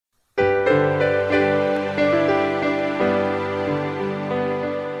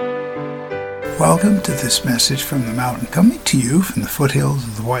Welcome to this message from the mountain, coming to you from the foothills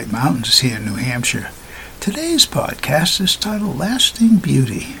of the White Mountains here in New Hampshire. Today's podcast is titled Lasting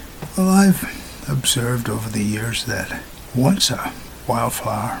Beauty. Well, I've observed over the years that once a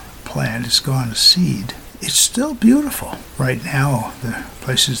wildflower plant has gone to seed, it's still beautiful. Right now, there are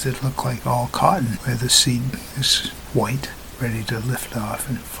places that look like all cotton, where the seed is white, ready to lift off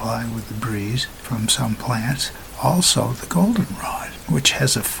and fly with the breeze from some plants. Also, the goldenrod, which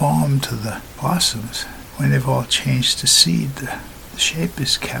has a form to the blossoms. When they've all changed to seed, the shape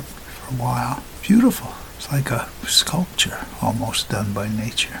is kept for a while. Beautiful. It's like a sculpture almost done by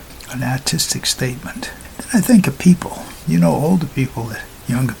nature. An artistic statement. Then I think of people. Older people that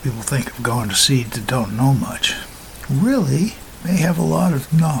younger people think of going to seed that don't know much. Really, they have a lot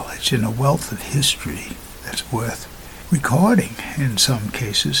of knowledge and a wealth of history that's worth recording in some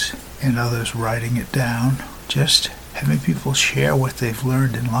cases, and others writing it down. Just having people share what they've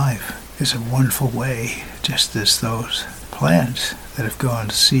learned in life is a wonderful way, just as those plants that have gone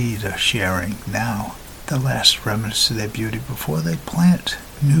to seed are sharing now the last remnants of their beauty before they plant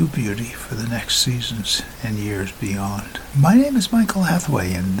new beauty for the next seasons and years beyond. My name is Michael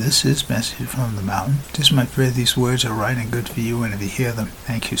Hathaway, and this is Message from the Mountain. It is my prayer these words are right and good for you, and if you hear them,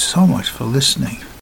 thank you so much for listening.